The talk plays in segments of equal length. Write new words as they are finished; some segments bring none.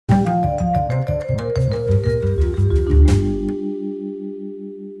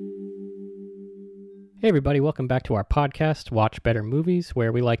Hey everybody, welcome back to our podcast, Watch Better Movies,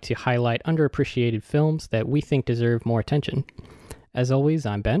 where we like to highlight underappreciated films that we think deserve more attention. As always,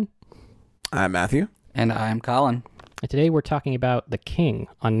 I'm Ben. I'm Matthew. And I'm Colin. And today we're talking about The King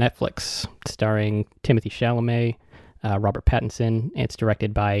on Netflix, starring Timothée Chalamet, Robert Pattinson, and it's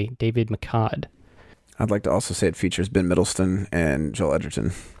directed by David McCall. I'd like to also say it features Ben Middleton and Joel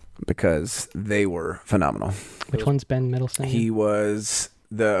Edgerton because they were phenomenal. Which one's Ben Middleton? He was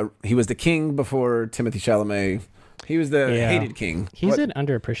the king before Timothée Chalamet. He was the hated king. He's an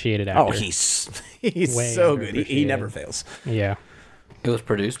underappreciated actor. Oh, he's Way so good. He never fails. Yeah. It was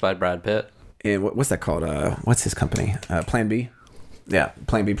produced by Brad Pitt. And what's that called? What's his company? Plan B? Yeah,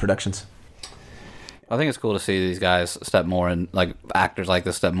 Plan B Productions. I think it's cool to see these guys step more in, like actors like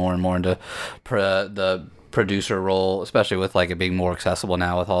this step more and more into the producer role, especially with like it being more accessible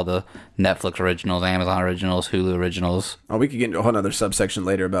now with all the Netflix originals, Amazon originals, Hulu originals. Oh, we could get into a whole other subsection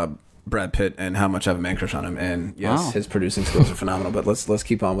later about Brad Pitt and how much I have a man crush on him. And yes, his producing skills are phenomenal. But let's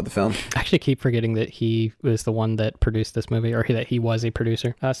keep on with the film. I actually keep forgetting that he was the one that produced this movie, or that he was a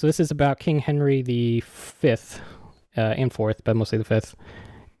producer. So this is about King Henry V and IV, but mostly the fifth.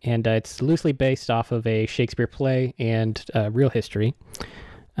 And it's loosely based off of a Shakespeare play and real history.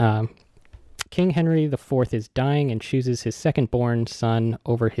 King Henry IV is dying and chooses his second-born son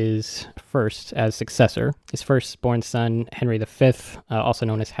over his first as successor. His first-born son, Henry V, also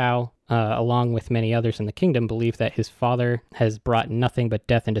known as Hal, along with many others in the kingdom, believe that his father has brought nothing but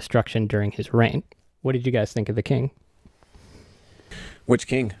death and destruction during his reign. What did you guys think of the king? Which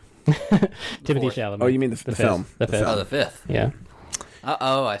king? Timothée Chalamet. Oh, you mean the film? The fifth. Oh, the fifth. Yeah.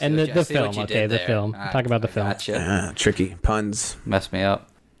 I see. And what the I see what film. you Okay, did the there. film. Talk about the film. Gotcha. Tricky puns. Messed me up.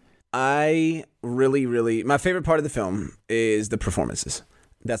 I really, my favorite part of the film is the performances.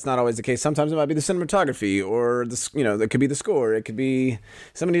 That's not always the case. Sometimes it might be the cinematography, or that could be the score. It could be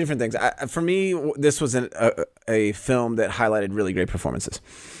so many different things. For me, this was a film that highlighted really great performances.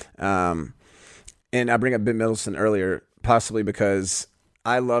 And I bring up Ben Middleton earlier, possibly because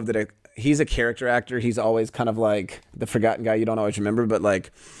I love that he's a character actor. He's always kind of like the forgotten guy you don't always remember, but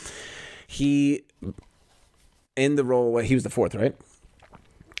like he in the role, he was the fourth, right?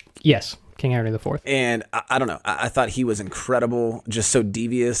 Yes, King Henry IV. And I don't know. I thought he was incredible, just so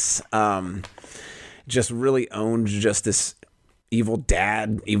devious, just really owned just this evil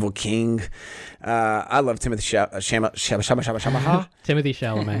dad, evil king. I love Timothée Timothée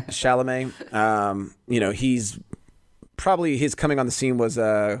Chalamet. Chalamet. He's probably his coming on the scene was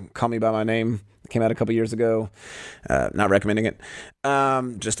Call Me by My Name. Came out a couple years ago. Not recommending it,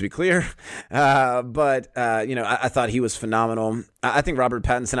 just to be clear. But I thought he was phenomenal. I think Robert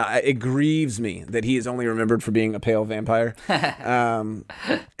Pattinson, it grieves me that he is only remembered for being a pale vampire.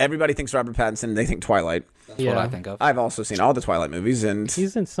 Everybody thinks Robert Pattinson. They think Twilight. That's what I think of. I've also seen all the Twilight movies. And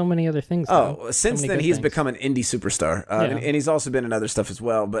he's in so many other things. Since then, he's become an indie superstar. And he's also been in other stuff as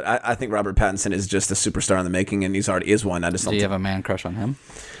well. But I think Robert Pattinson is just a superstar in the making, and he's already is one. I just don't. Do you have a man crush on him?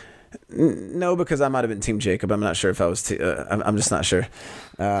 No, because I might have been Team Jacob. I'm not sure if I was. I'm just not sure.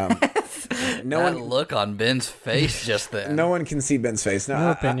 Look on Ben's face just then. No one can see Ben's face.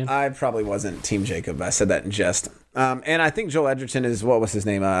 No opinion. I probably wasn't Team Jacob. I said that in jest. And I think Joel Edgerton is what was his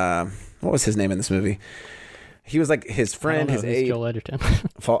name? What was his name in this movie? He was like his friend, his aide. Joel Edgerton.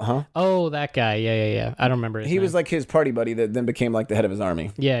 Huh? Oh, that guy. Yeah. I don't remember his name. He was like his party buddy that then became like the head of his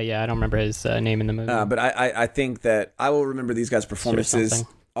army. Yeah. I don't remember his name in the movie. But I think that I will remember these guys' performances.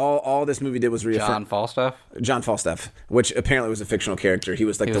 All this movie did was reaffirm John Falstaff, which apparently was a fictional character. He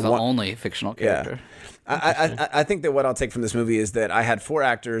was like the only fictional character. Yeah. I think that what I'll take from this movie is that I had four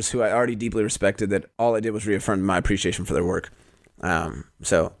actors who I already deeply respected. That all I did was reaffirm my appreciation for their work.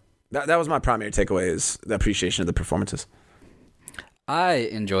 So that was my primary takeaway, is the appreciation of the performances. I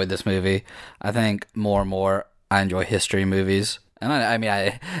enjoyed this movie. I think more and more I enjoy history movies. And I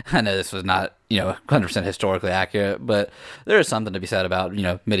know this was not, 100% historically accurate, but there is something to be said about,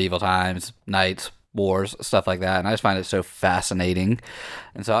 medieval times, knights, wars, stuff like that. And I just find it so fascinating.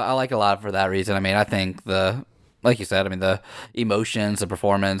 And so I like it a lot for that reason. I think like you said, the emotions, the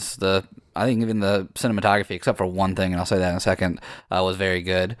performance, I think even the cinematography, except for one thing, and I'll say that in a second, was very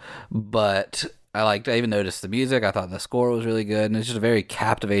good. But I even noticed the music. I thought the score was really good. And it's just a very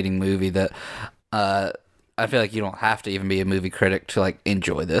captivating movie that, I feel like you don't have to even be a movie critic to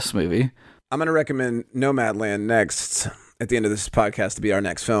enjoy this movie. I'm going to recommend Nomadland next at the end of this podcast to be our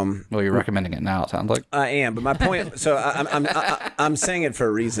next film. Well, you're recommending it now, it sounds like. I am, but my point, so I'm saying it for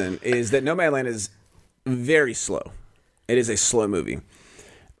a reason, is that Nomadland is very slow. It is a slow movie.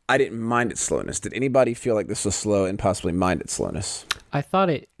 I didn't mind its slowness. Did anybody feel like this was slow and possibly mind its slowness? I thought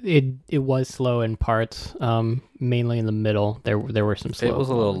it was slow in parts, mainly in the middle. There were some slow It was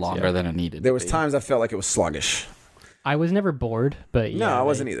a little moments, longer yeah. than it needed. There to was be. times I felt like it was sluggish. I was never bored, but No, yeah, I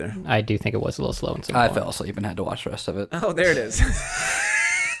wasn't either. I do think it was a little slow in some I parts. fell asleep and had to watch the rest of it. Oh, there it is.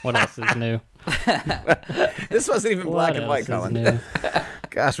 What else is new? This wasn't even black What and white, else is Colin. new?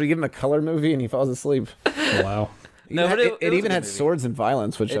 Gosh, we give him a color movie and he falls asleep. Wow. No, but it it was even a had good movie. swords and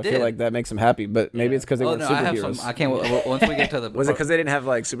violence, which It I feel did. like that makes him happy. But maybe it's because they Oh weren't no, I have some. superheroes. I can't. Once we get to the. Was it because they didn't have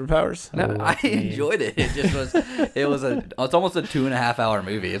like superpowers? No, I enjoyed it. It just was. It was a. It's almost a 2.5 hour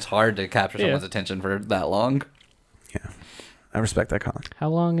movie. It's hard to capture Yeah. someone's attention for that long. Yeah, I respect that, Colin. How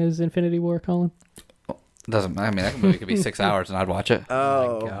long is Infinity War, Colin? Doesn't. I mean, that movie could be 6 hours and I'd watch it.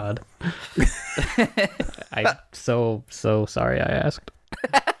 Oh, God. I'm so sorry I asked.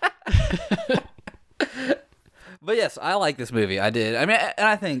 But yes, I like this movie. I did. I mean, and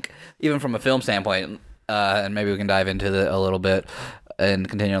I think even from a film standpoint, and maybe we can dive into it a little bit and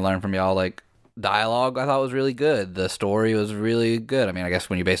continue to learn from y'all. Like dialogue, I thought was really good. The story was really good. I mean, I guess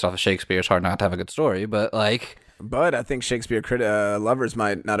when you base off of Shakespeare, it's hard not to have a good story. But like, but I think Shakespeare lovers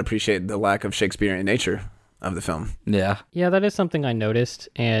might not appreciate the lack of Shakespearean nature of the film. yeah, Yeah, that is something I noticed,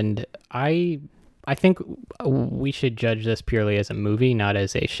 and I think we should judge this purely as a movie, not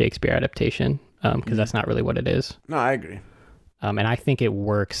as a Shakespeare adaptation, because that's not really what it is. No, I agree. And I think it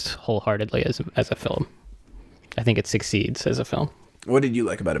works wholeheartedly as a film. I think it succeeds as a film. What did you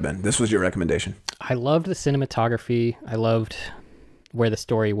like about it, Ben? This was your recommendation. I loved the cinematography. I loved where the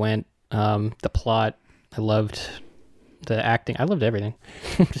story went, the plot. I loved the acting. I loved everything.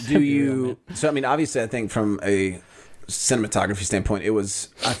 Do you? So I mean, obviously, I think from a cinematography standpoint,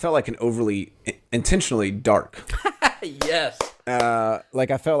 I felt like an overly intentionally dark. yes.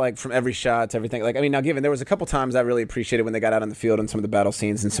 Like I felt like from every shot to everything. Like I mean, now given there was a couple times I really appreciated when they got out on the field and some of the battle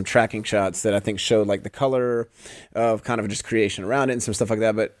scenes and some tracking shots that I think showed like the color of kind of just creation around it and some stuff like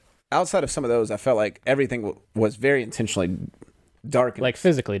that. But outside of some of those, I felt like everything was very intentionally dark. Like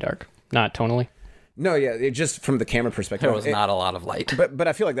physically dark, not tonally. No, yeah, it just from the camera perspective. There was not a lot of light. But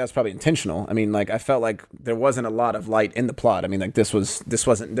I feel like that's probably intentional. I mean, like I felt like there wasn't a lot of light in the plot. I mean, like this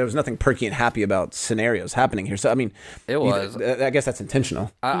wasn't there was nothing perky and happy about scenarios happening here. So I mean, It was. I guess that's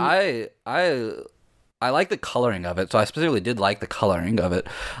intentional. I like the coloring of it, so I specifically did like the coloring of it.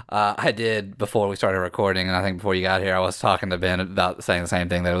 I did before we started recording, and I think before you got here, I was talking to Ben about saying the same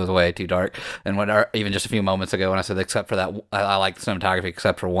thing, that it was way too dark. And even just a few moments ago when I said, except for that, I like the cinematography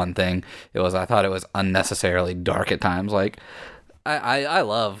except for one thing, I thought it was unnecessarily dark at times. Like, I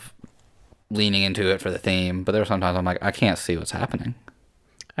love leaning into it for the theme, but there were sometimes I'm like, I can't see what's happening.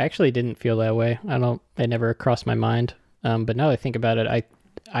 I actually didn't feel that way. It never crossed my mind. But now that I think about it,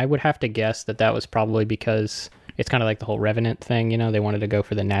 I would have to guess that was probably because it's kind of like the whole Revenant thing, you know, they wanted to go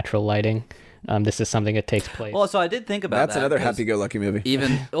for the natural lighting. This is something that takes place. Well, so I did think about That's that. another 'cause happy-go-lucky movie.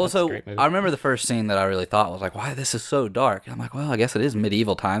 Even also, a great movie. I remember the first scene that I really thought was like, "Why this is so dark?" And I'm like, "Well, I guess it is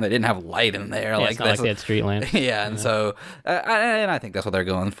medieval time. They didn't have light in there. yeah, like it's not like that's they had street lamps. yeah." And so, I think that's what they're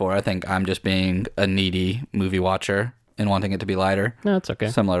going for. I think I'm just being a needy movie watcher and wanting it to be lighter. No, it's okay.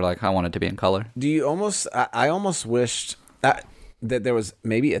 Similar to like I want it to be in color. Do you almost? I almost wished that there was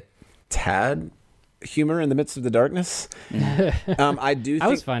maybe a tad humor in the midst of the darkness. I do. I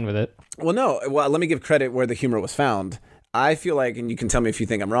was fine with it. Well, no. Well, let me give credit where the humor was found. I feel like, and you can tell me if you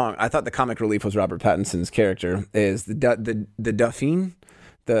think I'm wrong, I thought the comic relief was Robert Pattinson's character is the Dauphin.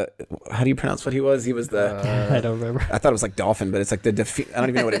 How do you pronounce what he was? He was the. I don't remember. I thought it was like dolphin, but it's like the Dauphin. I don't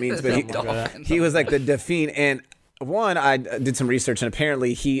even know what it means, but he was like the Dauphin. And one, I did some research, and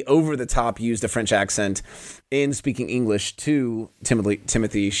apparently he over the top used a French accent in speaking English to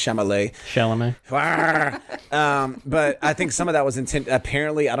Timothy Chalamet. But I think some of that was intent.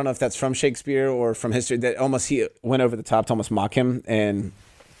 Apparently, I don't know if that's from Shakespeare or from history. That almost he went over the top to almost mock him.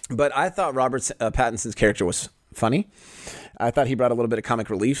 But I thought Robert Pattinson's character was funny. I thought he brought a little bit of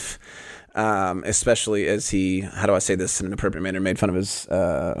comic relief, especially as he, how do I say this in an appropriate manner, made fun of his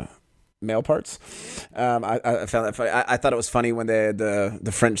male parts. I found that funny. I thought it was funny when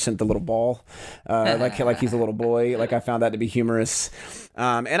the French sent the little ball, like he's a little boy. Like I found that to be humorous.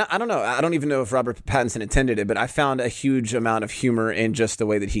 And I don't know. I don't even know if Robert Pattinson intended it, but I found a huge amount of humor in just the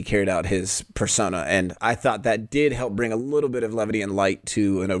way that he carried out his persona, and I thought that did help bring a little bit of levity and light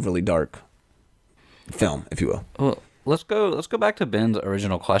to an overly dark film, if you will. Well, let's go back to Ben's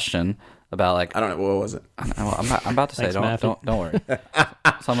original question about like I don't know, what was it? I'm about to say Thanks, don't worry.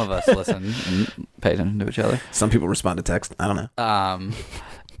 Some of us listen and pay attention to each other. Some people respond to text. I don't know.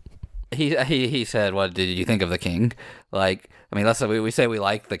 he said, "What did you think of the king?" Like, I mean, let's say we say we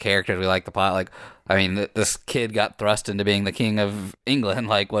like the characters, we like the plot. Like, I mean, this kid got thrust into being the king of England.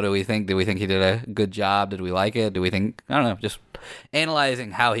 Like, what do we think? Do we think he did a good job? Did we like it? Do we think, I don't know, just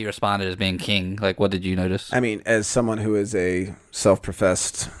analyzing how he responded as being king? Like, what did you notice? I mean, as someone who is a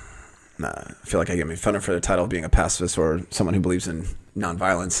self-professed, I feel like I get made fun of for the title of being a pacifist or someone who believes in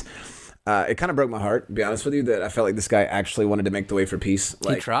nonviolence. It kind of broke my heart, to be honest with you, that I felt like this guy actually wanted to make the way for peace.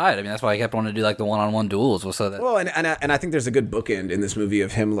 Like, He tried. I mean, that's why he kept wanting to do like the one-on-one duels. So that well, and I think there's a good bookend in this movie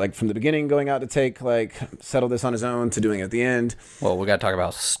of him, like, from the beginning going out to take, like, settle this on his own to doing it at the end. well, we got to talk about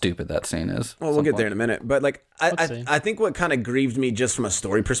how stupid that scene is. Well, we'll get there in a minute. But, like, I think what kind of grieved me just from a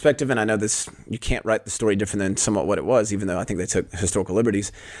story perspective, and I know this, you can't write the story different than somewhat what it was, even though I think they took historical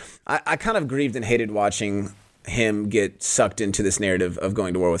liberties. I kind of grieved and hated watching him get sucked into this narrative of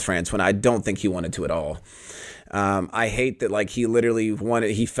going to war with France when I don't think he wanted to at all. I hate that, like, he literally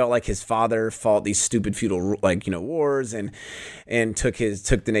he felt like his father fought these stupid feudal, like, you know, wars and took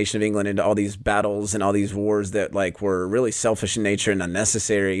the nation of England into all these battles and all these wars that, like, were really selfish in nature and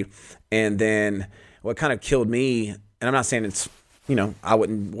unnecessary. And then what kind of killed me, and I'm not saying it's, you know,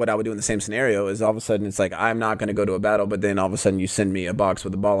 what I would do in the same scenario is all of a sudden it's like, I'm not going to go to a battle, but then all of a sudden you send me a box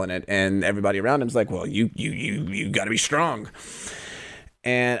with a ball in it and everybody around him's like, well, you got to be strong.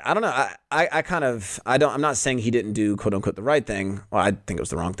 And I don't know. I'm not saying he didn't do quote unquote the right thing. Well, I think it was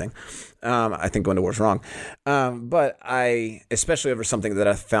the wrong thing. I think going to war is wrong. But especially over something that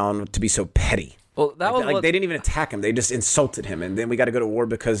I found to be so petty. Well, that was like they didn't even attack him; they just insulted him, and then we got to go to war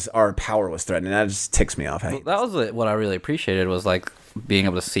because our power was threatened. And that just ticks me off. That was what I really appreciated, was like being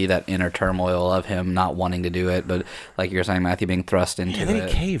able to see that inner turmoil of him not wanting to do it, but like you were saying, Matthew being thrust into it. And then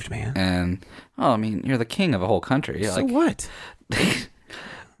he caved, man. And I mean, you're the king of a whole country. So what?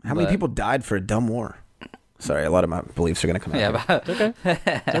 How many people died for a dumb war? Sorry, a lot of my beliefs are going to come out. Yeah, but Okay.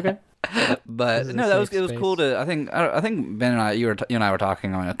 It's okay. But no, it was cool to. I think Ben and you and I were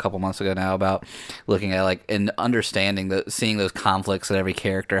talking a couple months ago now about looking at, like, and understanding seeing those conflicts that every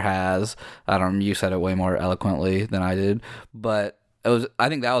character has. I don't know, you said it way more eloquently than I did, but I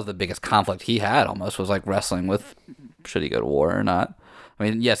think that was the biggest conflict he had, almost, was like wrestling with, should he go to war or not. I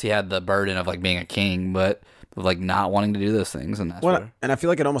mean, yes, he had the burden of, like, being a king, but of, like, not wanting to do those things, and that's and I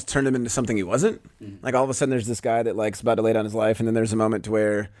feel like it almost turned him into something he wasn't. Like, all of a sudden there's this guy that, like, is about to lay down his life, and then there's a moment to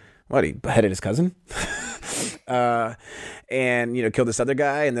where he beheaded his cousin, and, you know, killed this other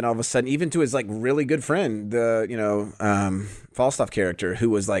guy, and then all of a sudden, even to his, like, really good friend, the, you know, Falstaff character, who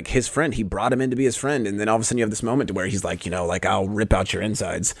was, like, his friend, he brought him in to be his friend, and then all of a sudden you have this moment to where he's like, you know, like, I'll rip out your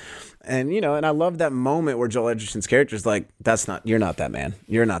insides, and, you know, and I love that moment where Joel Edgerton's character is like, you're not that man,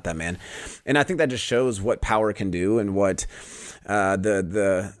 and I think that just shows what power can do and what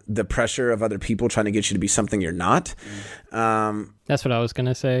the pressure of other people trying to get you to be something you're not. That's what I was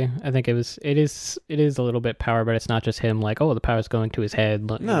gonna say. I think it is a little bit power, but it's not just him, like, oh, the power's going to his head,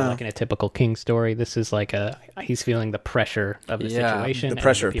 you know, like in a typical king story. This is like he's feeling the pressure of the situation. The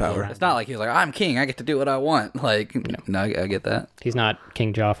pressure of power. It's not like he was like, I'm king, I get to do what I want. Like, no, I get that. He's not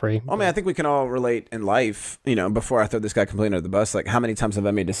King Joffrey. Oh man, I think we can all relate in life. You know, before I throw this guy completely under the bus, like, how many times have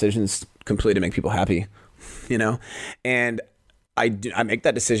I made decisions completely to make people happy? You know, and I make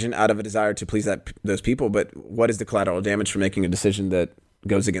that decision out of a desire to please those people, but what is the collateral damage for making a decision that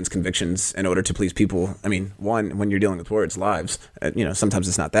goes against convictions in order to please people? I mean, one, when you're dealing with words, lives, you know, sometimes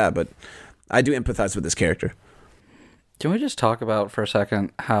it's not that, but I do empathize with this character. Can we just talk about for a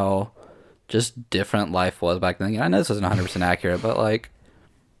second how just different life was back then? I know this isn't 100% accurate, but, like,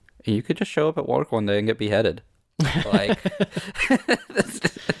 you could just show up at work one day and get beheaded. Like,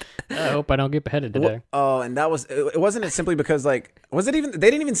 I hope I don't get beheaded today. Oh, and it wasn't it simply because, like, they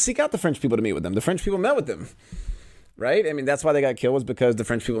didn't even seek out the French people to meet with them. The French people met with them, right? I mean, that's why they got killed, was because the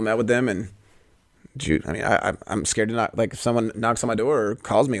French people met with them. And I mean, I'm scared to not, like, if someone knocks on my door or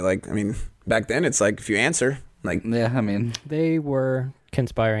calls me, like, I mean, back then it's like, if you answer, like, yeah, I mean, they were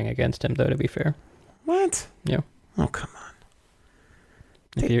conspiring against him, though, to be fair. What? Yeah. Oh, come on.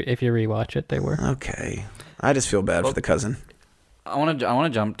 If you rewatch it, they were. Okay. I just feel bad for the cousin. I want to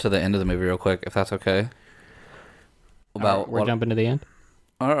jump to the end of the movie real quick, if that's okay. We're jumping to the end.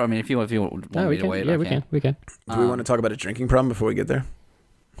 Or, I mean, if you want me to wait, yeah, we can. Do we want to talk about a drinking problem before we get there?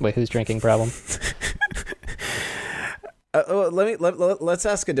 Wait, who's drinking problem? Let's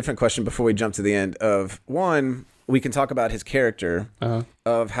ask a different question before we jump to the end. Of one, we can talk about his character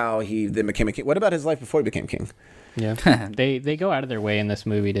of how he then became a king. What about his life before he became king? Yeah, they go out of their way in this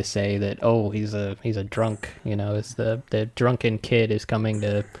movie to say that, oh, he's a drunk. You know, it's the drunken kid is coming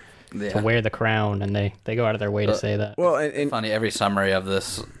to wear the crown, and they go out of their way to say that. Well, and funny, every summary of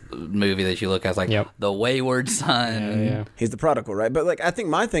this movie that you look at as like Yep. the wayward son. Yeah. He's the prodigal, right? But like, I think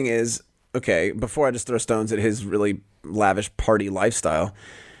my thing is, okay, before I just throw stones at his really lavish party lifestyle,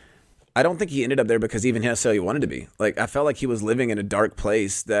 I don't think he ended up there because even he necessarily wanted to be. Like, I felt like he was living in a dark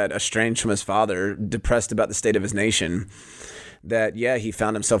place, that estranged from his father, depressed about the state of his nation, that, yeah, he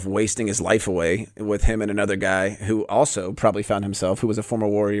found himself wasting his life away with him and another guy who also probably found himself, who was a former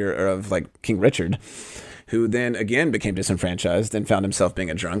warrior of like King Richard, who then again became disenfranchised and found himself being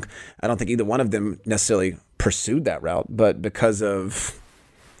a drunk. I don't think either one of them necessarily pursued that route, but because of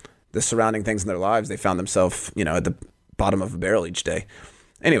the surrounding things in their lives, they found themselves, at the bottom of a barrel each day.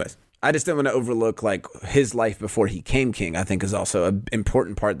 Anyways, I just don't want to overlook like his life before he became king. I think is also an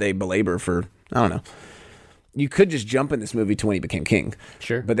important part they belabor for, I don't know. You could just jump in this movie to when he became king.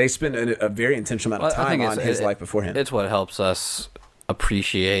 Sure. But they spend a very intentional amount of I time think on his life beforehand. It's what helps us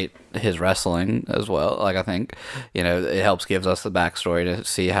appreciate his wrestling as well. Like, I think, it helps gives us the backstory to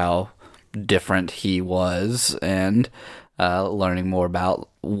see how different he was, and learning more about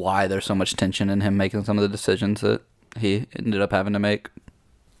why there's so much tension in him making some of the decisions that he ended up having to make.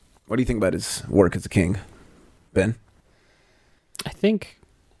 What do you think about his work as a king, Ben? I think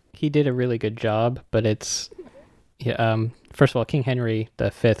he did a really good job, but it's first of all, King Henry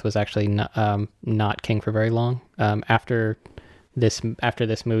V was actually not king for very long. After this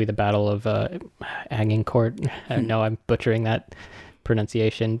movie, the Battle of Agincourt. No, I'm butchering that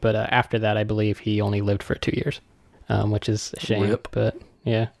pronunciation, but after that, I believe he only lived for 2 years, which is a shame. Rip. But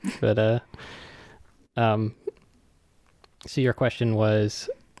yeah, but so your question was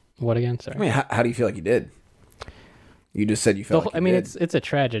what again? Sorry. I mean, how do you feel like he did? You just said you felt like he did. It's a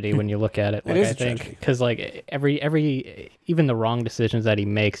tragedy when you look at it. Like, is I a think tragedy. because like every even the wrong decisions that he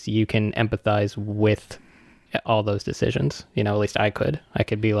makes, you can empathize with all those decisions. At least I could. I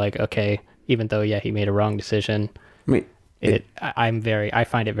could be like, okay, even though he made a wrong decision, I mean, I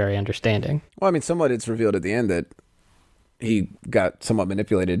find it very understanding. well, I mean, somewhat it's revealed at the end that he got somewhat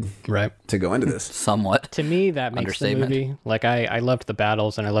manipulated Right. to go into this. Somewhat. To me, that makes the Understatement. movie. Like I loved the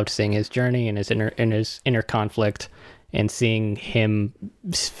battles, and I loved seeing his journey and his inner conflict, and seeing him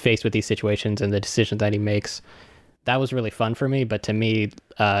faced with these situations and the decisions that he makes. That was really fun for me. But to me,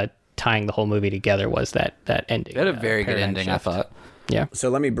 tying the whole movie together was that ending. It had a very good paradigm ending, I shift. thought. Yeah. So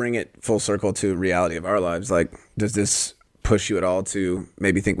let me bring it full circle to reality of our lives. Like, does this push you at all to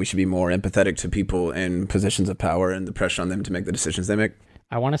maybe think we should be more empathetic to people in positions of power and the pressure on them to make the decisions they make?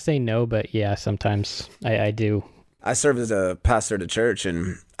 I want to say no, but yeah, sometimes I do. I serve as a pastor at a church,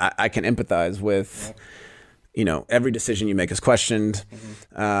 and I can empathize with, every decision you make is questioned.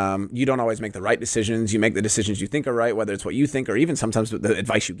 You don't always make the right decisions. You make the decisions you think are right, whether it's what you think or even sometimes the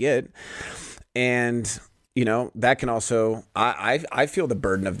advice you get. And, that can also, I feel the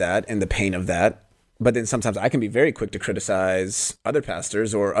burden of that and the pain of that. But then sometimes I can be very quick to criticize other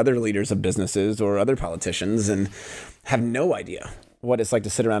pastors or other leaders of businesses or other politicians and have no idea what it's like to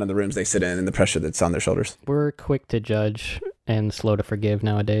sit around in the rooms they sit in and the pressure that's on their shoulders. We're quick to judge and slow to forgive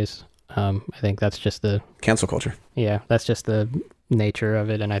nowadays. I think that's just Cancel culture. that's just the nature of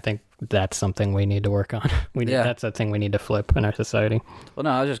it, and I think that's something we need to work on. That's a thing we need to flip in our society. Well,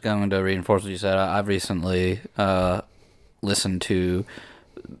 no, I was just going to reinforce what you said. I've recently listened to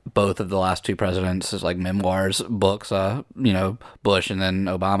both of the last two presidents' like memoirs books, Bush and then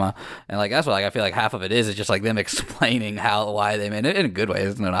Obama, and like that's what I feel like half of it is just like them explaining why they made it in a good way.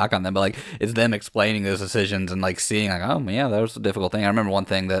 There's no knock on them, but like it's them explaining those decisions and like seeing like, oh yeah, that was a difficult thing. I remember one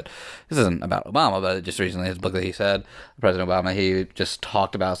thing that this isn't about Obama, but just recently his book that he said, President Obama, he just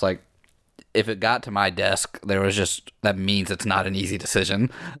talked about it's like, if it got to my desk, there was just that means it's not an easy decision,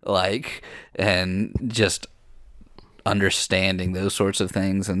 like, and just understanding those sorts of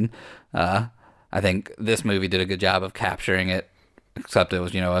things. And I think this movie did a good job of capturing it, except it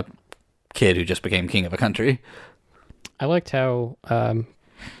was a kid who just became king of a country. I liked how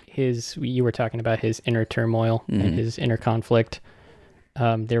you were talking about his inner turmoil and his inner conflict.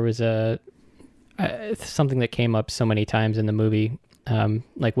 There was something that came up so many times in the movie,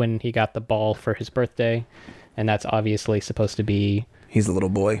 like when he got the ball for his birthday, and that's obviously supposed to be, He's a little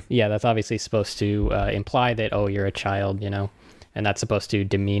boy. yeah, that's obviously supposed to imply that, oh, you're a child, and that's supposed to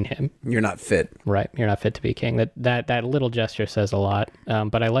demean him. You're not fit. Right, you're not fit to be king. That little gesture says a lot.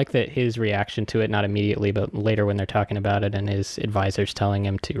 But I like that his reaction to it, not immediately, but later when they're talking about it, and his advisors telling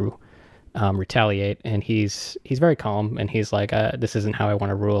him to retaliate, and he's very calm, and he's like, "This isn't how I want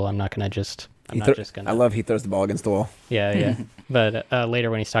to rule. I'm not just gonna." I love he throws the ball against the wall. Yeah. But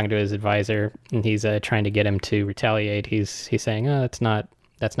later when he's talking to his advisor and he's trying to get him to retaliate, he's saying, "Oh, that's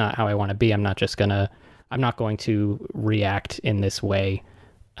not how I want to be. I'm not going to react in this way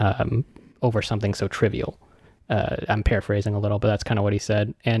over something so trivial." I'm paraphrasing a little, but that's kind of what he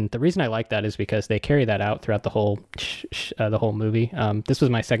said. And the reason I like that is because they carry that out throughout the whole movie. This was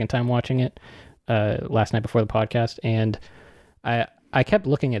my second time watching it last night before the podcast, and I kept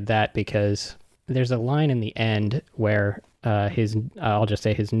looking at that because there's a line in the end where I'll just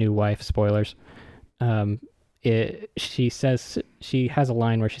say his new wife, spoilers. She has a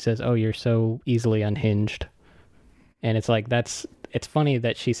line where she says, "Oh, you're so easily unhinged," and it's like it's funny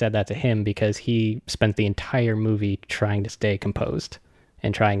that she said that to him because he spent the entire movie trying to stay composed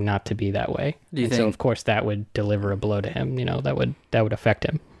and trying not to be that way. So of course that would deliver a blow to him. That would affect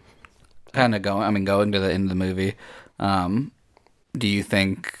him. Kind of going to the end of the movie. Do you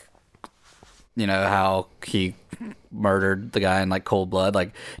think, how he murdered the guy in like cold blood?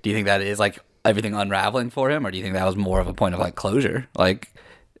 Like, do you think that is like everything unraveling for him, or do you think that was more of a point of like closure? Like,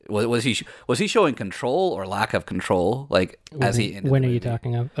 was he showing control or lack of control? Like, as he ended when the are you movie?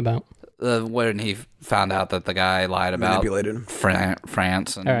 talking about? When he found out that the guy lied about Manipulated him.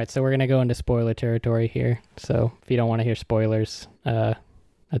 France. And, All right, so we're gonna go into spoiler territory here. So if you don't want to hear spoilers, let's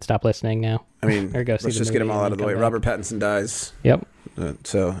stop listening now. I mean, Or go see let's the just get them movie all and out of the then way. come Robert Pattinson dies. Yep.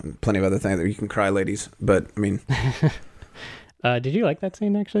 So plenty of other things that you can cry, ladies. But I mean, Did you like that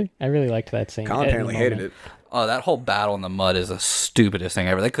scene? Actually, I really liked that scene. Colin apparently hated it. Oh, that whole battle in the mud is the stupidest thing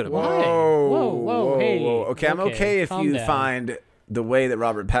ever. They could have. Whoa, hey. Okay, I'm okay if calm you down. find the way that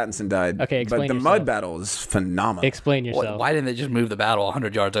Robert Pattinson died. Okay, explain but the yourself. mud battle is phenomenal. Explain yourself. Why didn't they just move the battle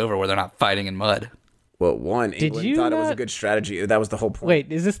 100 yards over where they're not fighting in mud? Well, England you thought it was a not- good strategy. That was the whole point.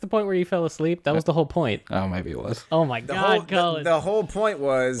 Wait, is this the point where you fell asleep? That was the whole point. Oh, maybe it was. Oh my The God, whole, Colin. the whole point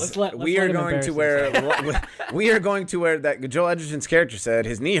was Let's we let are him going to embarrass we are going to where that Joel Edgerton's character said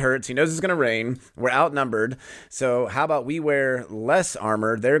his knee hurts. He knows it's going to rain. We're outnumbered. So how about we wear less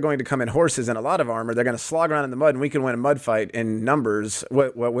armor? They're going to come in horses and a lot of armor. They're going to slog around in the mud, and we can win a mud fight in numbers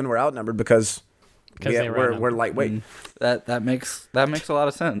when we're outnumbered because we're lightweight. That makes a lot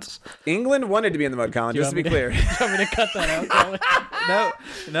of sense. England wanted to be in the mud, Colin. Just to be clear. Do you want me to cut that out, Colin?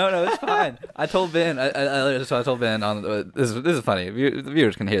 No, it's fine. I told Ben. I told Ben on this is funny. The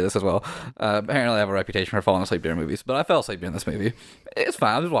viewers can hear this as well. Apparently, I have a reputation for falling asleep during movies, but I fell asleep during this movie. It's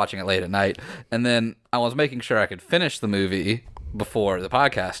fine. I was watching it late at night, and then I was making sure I could finish the movie before the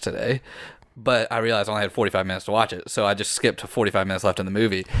podcast today. But I realized I only had 45 minutes to watch it, so I just skipped to 45 minutes left in the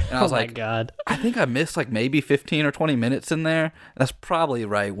movie. And I was Oh my like, God. I think I missed like maybe 15 or 20 minutes in there. That's probably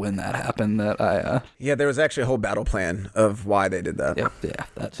right when that happened. That I Yeah, there was actually a whole battle plan of why they did that.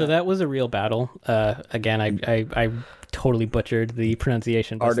 yeah. So that was a real battle. Again, I totally butchered the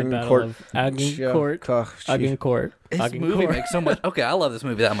pronunciation. But it's the Battle of Agincourt. This movie makes so much. Okay, I love this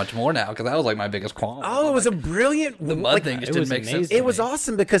movie that much more now because that was like my biggest qualm. Oh, it was a brilliant. The mud thing just it didn't was make sense. amazing. It was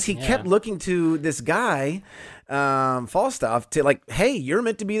awesome because he kept looking to this guy, Falstaff, to like, hey, you're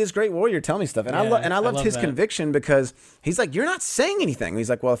meant to be this great warrior. Tell me stuff, and I loved love his that. conviction because he's like, you're not saying anything. He's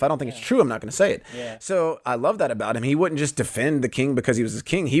like, well, if I don't think it's true, I'm not going to say it. Yeah. So I love that about him. He wouldn't just defend the king because he was his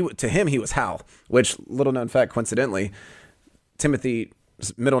king. To him, he was Hal, which little known fact, coincidentally, Timothy's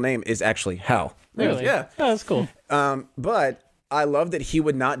middle name is actually Hal. Really? Yeah. Oh, that's cool. But I love that he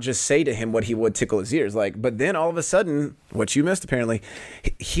would not just say to him what he would tickle his ears. Like, but then all of a sudden, what you missed apparently,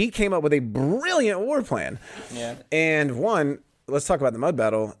 he came up with a brilliant war plan. Yeah. And let's talk about the mud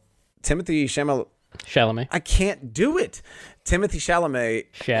battle. Timothy Chalamet. Chalamet. I can't do it. Timothy Chalamet.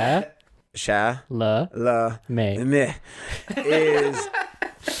 May. Meh, is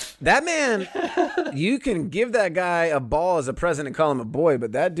that man. You can give that guy a ball as a present and call him a boy,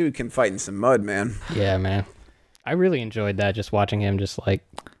 but that dude can fight in some mud, man. Yeah, man. I really enjoyed that, just watching him just like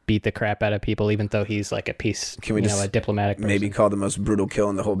beat the crap out of people, even though he's like a piece, Can we just a diplomatic person. maybe call the most brutal kill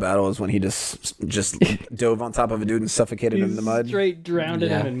in the whole battle is when he just dove on top of a dude and suffocated him in the mud? Straight drowned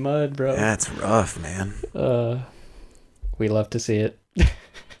him in mud, bro. That's rough, man. We love to see it.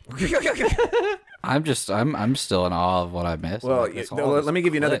 I'm still in awe of what I missed. Well, Like, it's all let me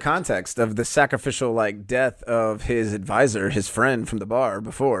give you another clicked. context of the sacrificial death of his advisor, his friend from the bar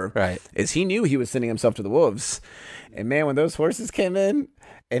before. Right. Is he knew he was sending himself to the wolves. And man, when those horses came in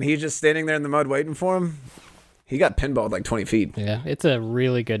and he's just standing there in the mud waiting for him, he got pinballed like 20 feet. Yeah, it's a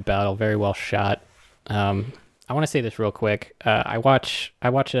really good battle, very well shot. I want to say this real quick. I watch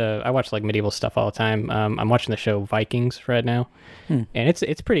like medieval stuff all the time. I'm watching the show Vikings right now, and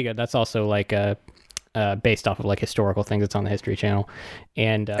it's pretty good. That's also like based off of like historical things. It's on the History Channel,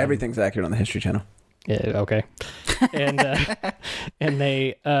 and Everything's accurate on the History Channel. yeah, okay. And and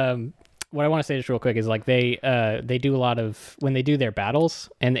they what I want to say just real quick is like they do a lot of when they do their battles,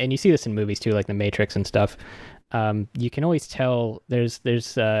 and you see this in movies too, like The Matrix and stuff. You can always tell there's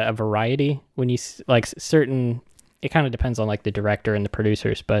a variety when you like certain it kind of depends on like the director and the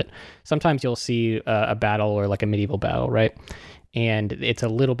producers, but sometimes you'll see a battle or like a medieval battle, right? And it's a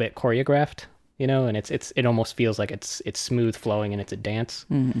little bit choreographed, you know, and it almost feels like it's smooth flowing and it's a dance.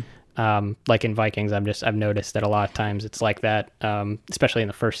 Like in Vikings, I've noticed that a lot of times it's like that, especially in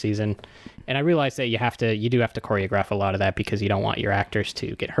the first season. And I realize that you do have to choreograph a lot of that because you don't want your actors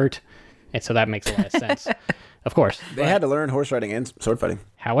to get hurt, and so that makes a lot of sense. Of course, They had to learn horse riding and sword fighting.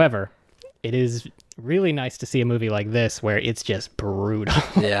 however, it is really nice to see a movie like this where it's just brutal.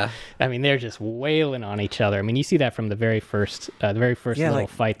 Yeah. I mean, they're just wailing on each other. I mean, you see that from the very first little like-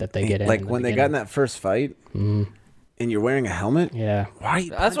 fight that they get in. Like the when they got in beginning. that first fight, and you're wearing a helmet. Yeah. Why are you?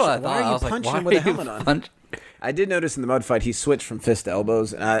 That's punching, what I thought. Why are I you was like, punching why with a are you helmet on? punch- I did notice in the mud fight he switched from fist to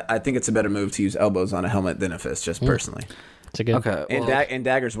elbows, and I think it's a better move to use elbows on a helmet than a fist, just personally. It's a good. Okay. And, well, and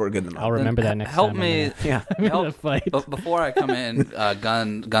daggers were good in the mud. I'll remember that next help time. me. Yeah. I'm help- gonna fight. Before I come in,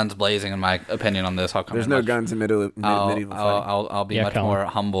 guns blazing. In my opinion on this, I'll come. There's in no much- guns in medieval fighting. I'll be Yeah, much Colin. more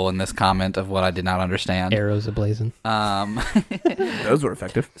humble in this comment of what I did not understand. Arrows ablazing. Those were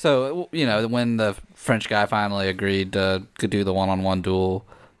effective. So you know, when the French guy finally agreed to do the one-on-one duel,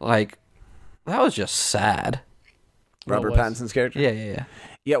 like that was just sad. Robert was- Pattinson's character. Yeah.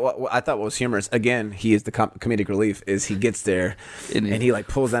 Yeah, what I thought was humorous, again, he is the comedic relief, is he gets there and he like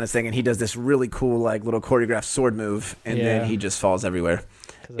pulls down his thing and he does this really cool like little choreographed sword move and Yeah. then he just falls everywhere.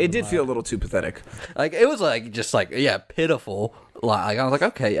 It did feel a little too pathetic. Like it was like just like pitiful. Like I was like,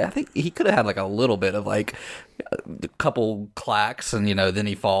 okay, I think he could have had like a little bit of like a couple clacks, and you know, then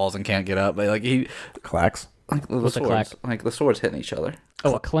he falls and can't get up. But like he Clacks. like the What's a swords, clack? like the swords hitting each other.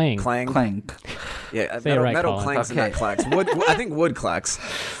 Oh, a clang. Clang. Clang. Yeah, Say it right, metal Colin. clanks and Okay. not clacks. Wood, I think wood clacks.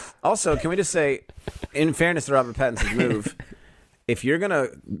 Also, can we just say, in fairness to Robert Pattinson's move, if you're going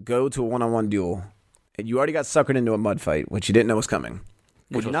to go to a one-on-one duel, and you already got suckered into a mud fight, which you didn't know was coming. Which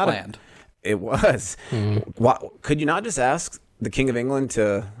could was you not planned. It was. Could you not just ask the King of England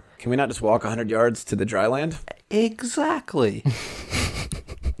to, can we not just walk 100 yards to the dry land? Exactly.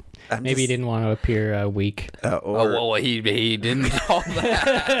 Maybe he didn't want to appear weak. Or, Oh, well, he didn't all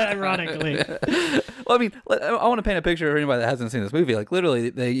that. Ironically. Well, I mean, I want to paint a picture for anybody that hasn't seen this movie. Like,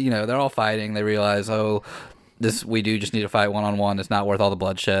 literally, they're all fighting. They realize, we do just need to fight one-on-one. It's not worth all the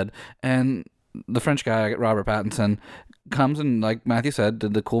bloodshed. And the French guy, Robert Pattinson, comes and, like Matthew said,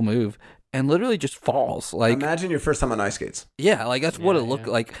 did the cool move and literally just falls. Like, imagine your first time on ice skates. yeah, like that's what it looked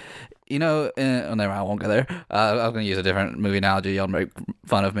like. You know, never mind, I won't go there. I'm going to use a different movie analogy y'all make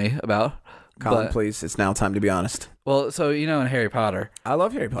fun of me about. Colin, But- please, it's now time to be honest. Well, so, you know, in Harry Potter, I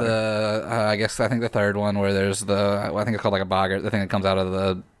love Harry Potter. I think the third one where there's I think it's called like a boggart, the thing that comes out of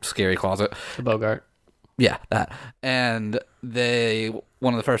the scary closet. The Bogart. Yeah, that. And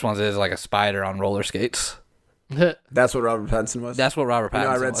one of the first ones is like a spider on roller skates. That's what Robert Pattinson was? That's what Robert Pattinson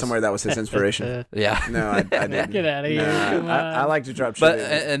I read was. somewhere that was his inspiration. Yeah. No, I didn't. Get outta here, Nah, come on. I like to drop But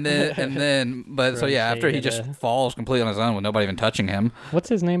trivia. and then but so Throw yeah, after shade he at just a- falls completely on his own with nobody even touching him. What's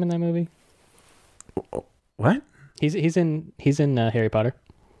his name in that movie? What? He's in Harry Potter.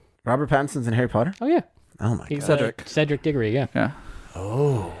 Robert Pattinson's in Harry Potter? Oh yeah, Oh my he's god. Cedric Diggory. Yeah. Yeah.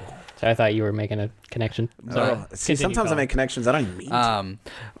 Oh. So I thought you were making a connection. Sorry. See, Continue, sometimes I Colin. make connections I don't even mean to.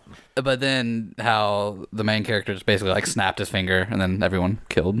 But then how the main character just basically like snapped his finger and then everyone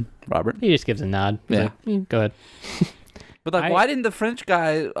killed Robert. He just gives a nod. He's Yeah. like, "Mm, go ahead. But like, why didn't the French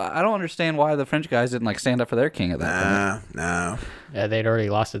guy? I don't understand why the French guys didn't like stand up for their king at that point. No. Yeah, they'd already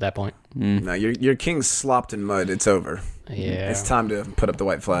lost at that point. No, your king's slopped in mud. It's over. Yeah. It's time to put up the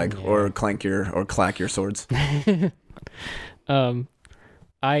white flag or clack your swords.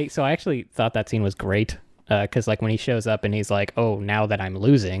 I actually thought that scene was great because like when he shows up and he's like, "Oh, now that I'm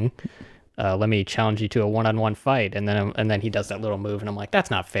losing, let me challenge you to a one-on-one fight," and then he does that little move, and I'm like,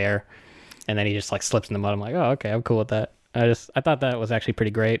 "That's not fair," and then he just like slips in the mud. I'm like, "Oh, okay, I'm cool with that." I thought that was actually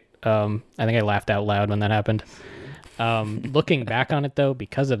pretty great. I think I laughed out loud when that happened. Looking back on it though,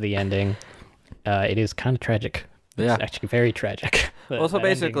 because of the ending, it is kind of tragic. Yeah. It's actually very tragic. Well, so That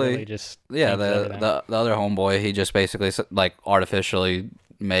ending basically, really just Yeah, changed everything. the other homeboy, he just basically like artificially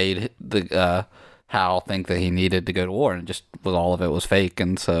made the Hal think that he needed to go to war, and just all of it was fake,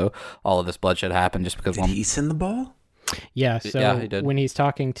 and so all of this bloodshed happened just because Did he send the ball? Yeah, so Yeah, he did. when he's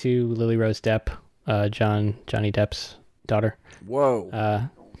talking to Lily Rose Depp, Johnny Depp's daughter, Whoa.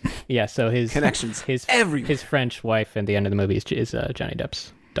 yeah, so his Connections his everywhere. his French wife at the end of the movie is Johnny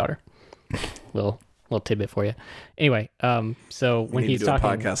Depp's daughter. little tidbit for you. Anyway, so we when need he's to do talking,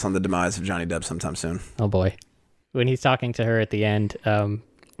 a podcast on the demise of Johnny Depp sometime soon. oh boy, when he's talking to her at the end,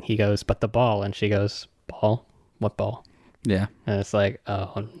 he goes, "But the ball," and she goes, "Ball? What ball?" Yeah, And it's like,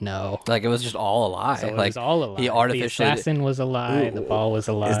 oh no. like it was just all a lie. So it like was all a lie. he The artificially. assassin was a lie. The ball was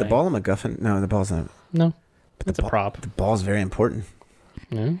a lie. Is the ball a MacGuffin? No, the ball's not. No. It's a prop. The ball's very important.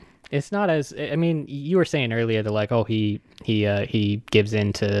 Yeah. It's not as. I mean, you were saying earlier that like, oh, he gives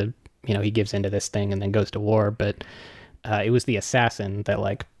into he gives into this thing and then goes to war, but it was the assassin that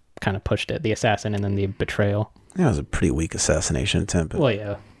like kind of pushed it. The assassin and then the betrayal. Yeah, it was a pretty weak assassination attempt. Well,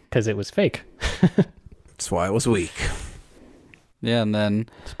 yeah, because it was fake. That's why it was weak. Yeah, and then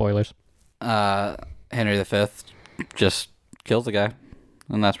Spoilers. Henry V just kills the guy,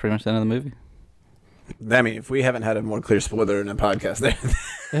 and that's pretty much the end of the movie. I mean, if we haven't had a more clear spoiler in a podcast,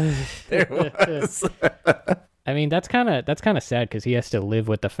 there was. I mean, that's kind of sad because he has to live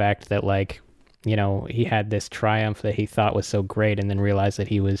with the fact that like, he had this triumph that he thought was so great, and then realized that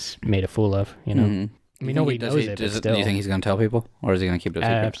he was made a fool of. Mm-hmm. I mean, nobody knows it, but still. Do you think he's going to tell people, or is he going to keep it a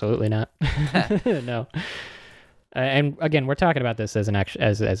secret? Absolutely not. No. And again, we're talking about this as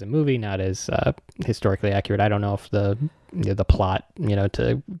as a movie, not as historically accurate. I don't know if the plot,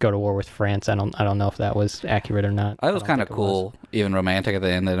 to go to war with France, I don't know if that was accurate or not. It was kind of cool, even romantic at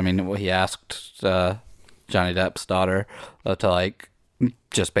the end. That I mean, he asked Johnny Depp's daughter to like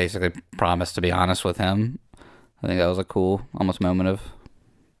just basically promise to be honest with him. I think that was a cool, almost moment of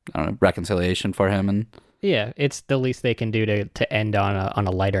reconciliation for him. And yeah, it's the least they can do to end on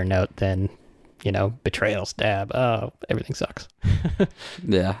a lighter note than betrayal, stab. Oh, everything sucks.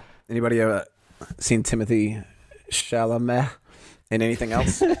 Yeah. Anybody ever seen Timothy Chalamet in anything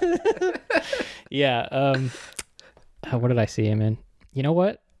else? Yeah. What did I see him in? You know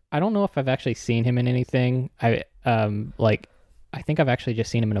what? I don't know if I've actually seen him in anything. I think I've actually just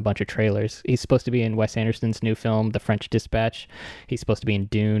seen him in a bunch of trailers. He's supposed to be in Wes Anderson's new film, The French Dispatch. He's supposed to be in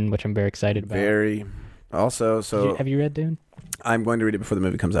Dune, which I'm very excited about. Have you read Dune? I'm going to read it before the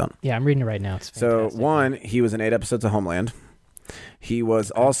movie comes out. Yeah, I'm reading it right now. It's fantastic. So, he was in 8 episodes of Homeland. He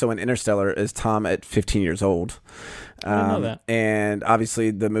was also in Interstellar as Tom at 15 years old. I didn't know that. And obviously,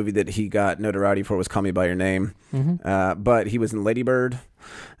 the movie that he got notoriety for was Call Me by Your Name. Mm-hmm. But he was in Lady Bird.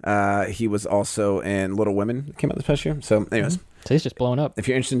 He was also in Little Women. It came out this past year. So, anyways. Mm-hmm. So he's just blown up. If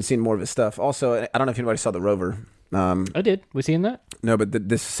you're interested in seeing more of his stuff. Also, I don't know if anybody saw The Rover. I did. Was he in that? No, but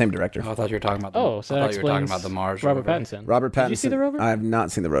this same director. I thought you were talking about. So that explains the Mars. Robert Rover. Pattinson. Robert Pattinson. Did you see The Rover? I have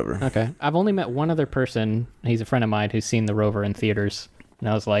not seen The Rover. Okay, I've only met one other person. He's a friend of mine who's seen The Rover in theaters, and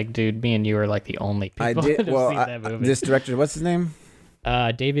I was like, dude, me and you are like the only people I did. that have seen that movie. This director, what's his name?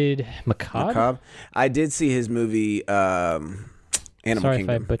 David McCobb. I did see his movie Animal Sorry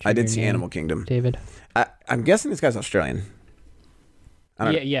Kingdom. if I butchered I did your see name, Animal Kingdom. David. I'm guessing this guy's Australian.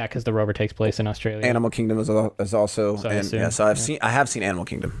 Yeah, because The Rover takes place in Australia. Animal Kingdom is also, So I have seen Animal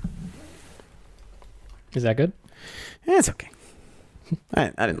Kingdom. Is that good? Yeah, it's okay. I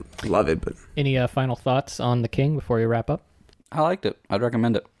didn't love it, but Any final thoughts on The King before you wrap up? I liked it. I'd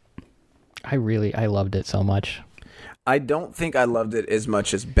recommend it. I loved it so much. I don't think I loved it as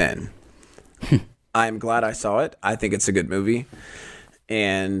much as Ben. I'm glad I saw it. I think it's a good movie,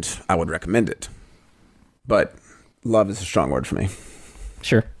 and I would recommend it. But love is a strong word for me.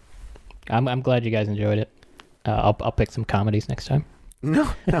 Sure. I'm glad you guys enjoyed it. I'll pick some comedies next time. No.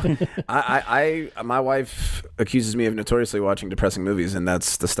 My wife accuses me of notoriously watching depressing movies, and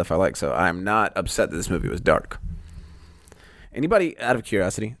that's the stuff I like. So I'm not upset that this movie was dark. Anybody, out of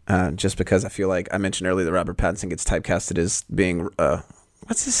curiosity, just because I feel like I mentioned earlier that Robert Pattinson gets typecasted as being,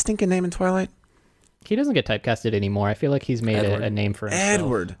 what's his stinking name in Twilight? He doesn't get typecasted anymore. I feel like he's made a name for himself.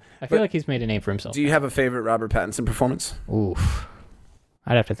 Edward. I feel like he's made a name for himself. Do you have a favorite Robert Pattinson performance? Oof.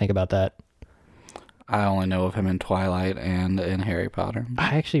 I'd have to think about that. I only know of him in Twilight and in Harry Potter.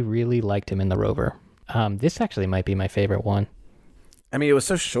 I actually really liked him in The Rover. This actually might be my favorite one. I mean, it was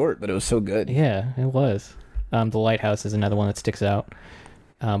so short, but it was so good. Yeah, it was. The Lighthouse is another one that sticks out.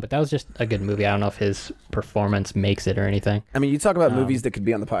 But that was just a good movie. I don't know if his performance makes it or anything. I mean, you talk about movies that could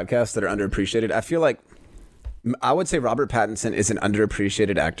be on the podcast that are underappreciated. I feel like I would say Robert Pattinson is an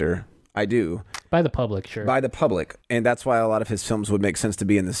underappreciated actor. I do. By the public, sure. By the public. And that's why a lot of his films would make sense to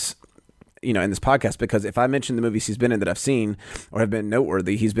be in this, in this podcast, because if I mention the movies he's been in that I've seen or have been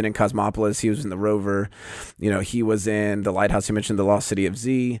noteworthy, he's been in Cosmopolis, he was in The Rover, he was in The Lighthouse, he mentioned The Lost City of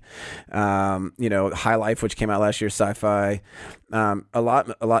Z, High Life, which came out last year, sci-fi, a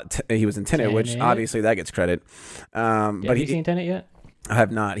lot. He was in Tenet, which obviously that gets credit. But have you seen Tenet yet? I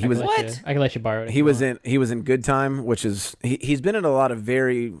have not. He was I can let you borrow it. He was in Good Time, which is he's been in a lot of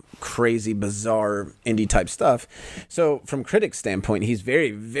very crazy, bizarre indie type stuff. So from critics' standpoint, he's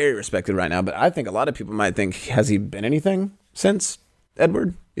very, very respected right now. But I think a lot of people might think, has he been anything since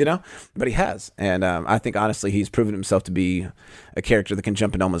Edward? But he has, and I think honestly, he's proven himself to be a character that can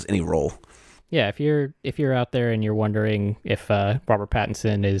jump in almost any role. Yeah, if you're out there and you're wondering if Robert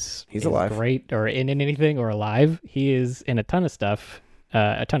Pattinson is alive, great or in anything or alive, he is in a ton of stuff.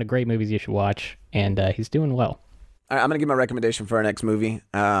 A ton of great movies you should watch, and he's doing well. All right, I'm going to give my recommendation for our next movie.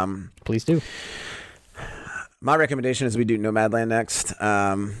 Please do. My recommendation is we do Nomadland next.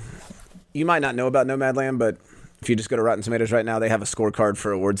 You might not know about Nomadland, but if you just go to Rotten Tomatoes right now, they have a scorecard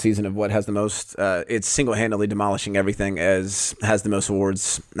for award season of what has the most. It's single-handedly demolishing everything as has the most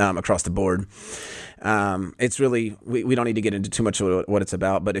awards across the board. It's really, we don't need to get into too much of what it's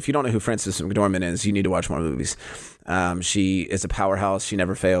about, but if you don't know who Frances McDormand is, you need to watch more movies. She is a powerhouse. She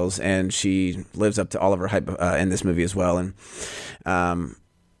never fails, and she lives up to all of her hype in this movie as well. And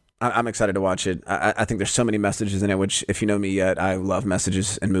I'm excited to watch it. I think there's so many messages in it, which, if you know me yet, I love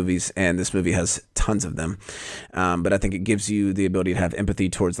messages in movies, and this movie has tons of them. But I think it gives you the ability to have empathy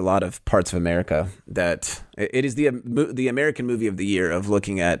towards a lot of parts of America. That it is the American movie of the year, of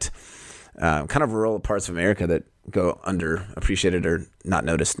looking at kind of rural parts of America that go underappreciated or not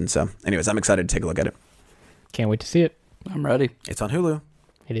noticed. And so, anyways, I'm excited to take a look at it. Can't wait to see it. I'm ready. It's on Hulu.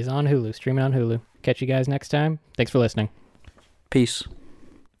 It is on Hulu, streaming on Hulu. Catch you guys next time. Thanks for listening. Peace.